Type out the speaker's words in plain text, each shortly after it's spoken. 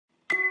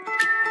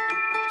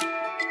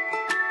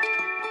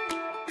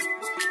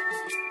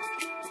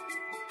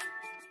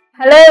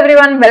Hello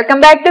everyone, welcome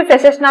back to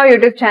Freshers Now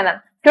YouTube channel.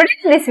 Today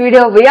in this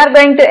video, we are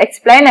going to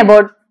explain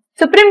about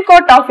Supreme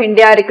Court of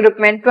India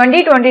Recruitment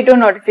 2022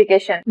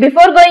 notification.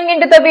 Before going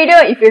into the video,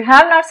 if you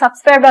have not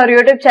subscribed our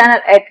YouTube channel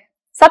yet,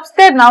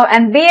 subscribe now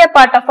and be a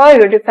part of our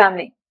YouTube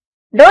family.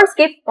 Don't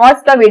skip, watch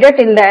the video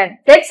till the end.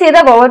 Let's see the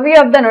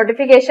overview of the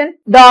notification.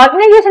 The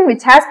organization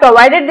which has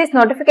provided this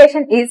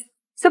notification is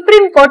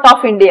Supreme Court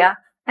of India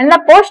and the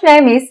post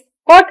name is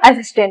Court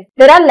Assistant.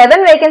 There are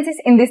 11 vacancies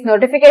in this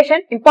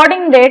notification.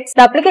 Important dates: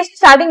 the application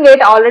starting date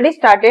already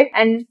started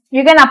and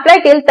you can apply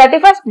till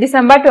 31st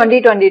December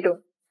 2022.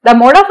 The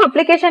mode of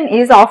application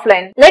is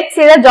offline. Let's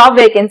see the job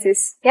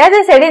vacancies. As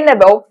I said in the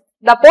above,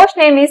 the post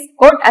name is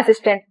Court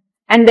Assistant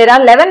and there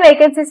are 11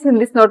 vacancies in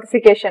this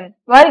notification.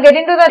 While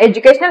getting to the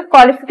educational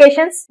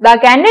qualifications, the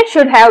candidate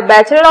should have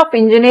Bachelor of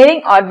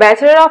Engineering or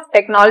Bachelor of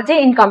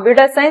Technology in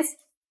Computer Science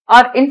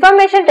or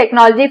Information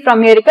Technology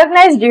from a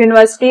recognized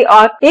university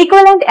or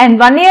equivalent and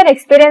 1 year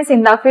experience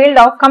in the field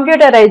of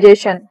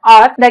computerization,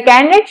 or the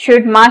candidate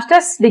should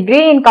master's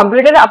degree in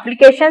computer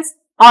applications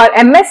or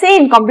MSc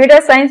in computer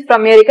science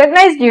from a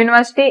recognized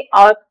university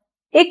or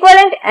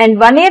equivalent and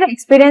 1 year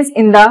experience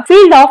in the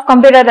field of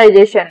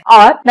computerization,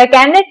 or the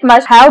candidate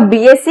must have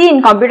BSc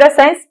in computer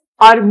science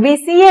or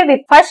BCA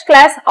with first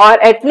class or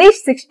at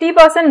least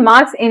 60%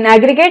 marks in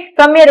aggregate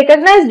from a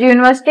recognized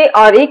university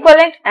or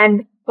equivalent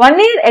and 1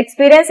 year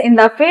experience in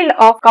the field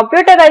of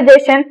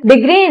computerization.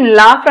 Degree in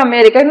law from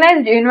a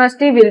recognized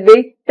university will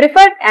be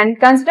preferred and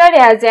considered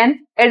as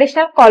an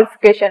additional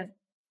qualification.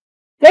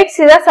 Let's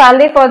see the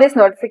salary for this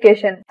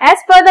notification. As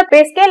per the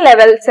pay scale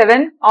level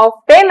 7 of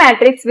pay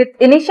matrix with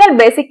initial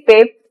basic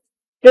pay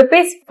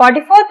Rs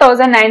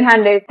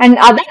 44,900 and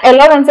other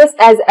allowances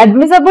as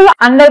admissible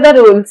under the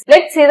rules.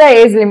 Let's see the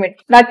age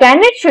limit. The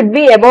candidate should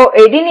be above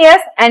 18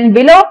 years and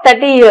below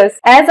 30 years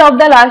as of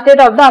the last date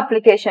of the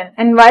application.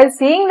 And while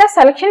seeing the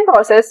selection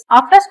process,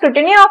 after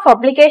scrutiny of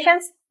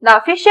applications, the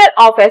official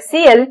of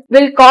SCL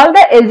will call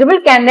the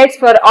eligible candidates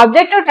for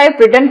objective type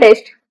written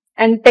test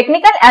and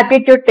technical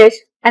aptitude test,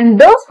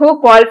 and those who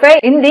qualify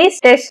in these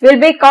tests will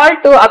be called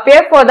to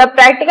appear for the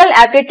practical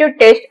aptitude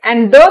test,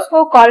 and those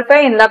who qualify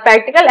in the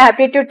practical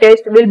aptitude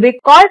test will be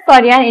called for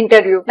an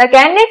interview. The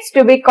candidates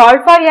to be called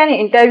for an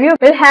interview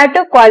will have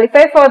to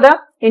qualify for the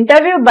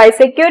interview by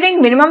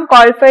securing minimum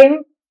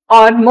qualifying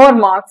or more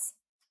marks.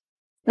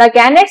 The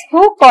candidates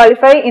who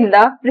qualify in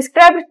the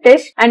prescribed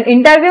test and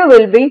interview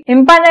will be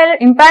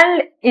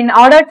impaneled in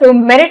order to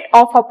merit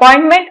of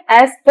appointment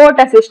as court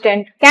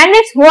assistant.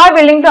 Candidates who are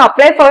willing to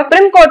apply for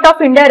Supreme Court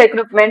of India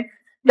recruitment,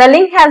 the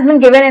link has been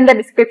given in the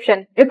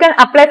description. You can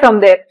apply from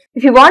there.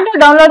 If you want to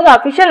download the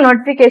official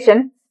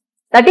notification,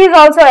 that is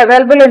also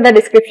available in the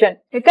description.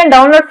 You can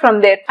download from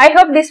there. I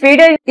hope this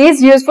video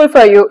is useful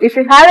for you. If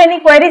you have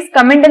any queries,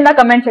 comment in the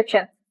comment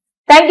section.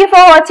 Thank you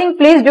for watching.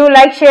 Please do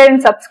like, share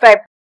and subscribe.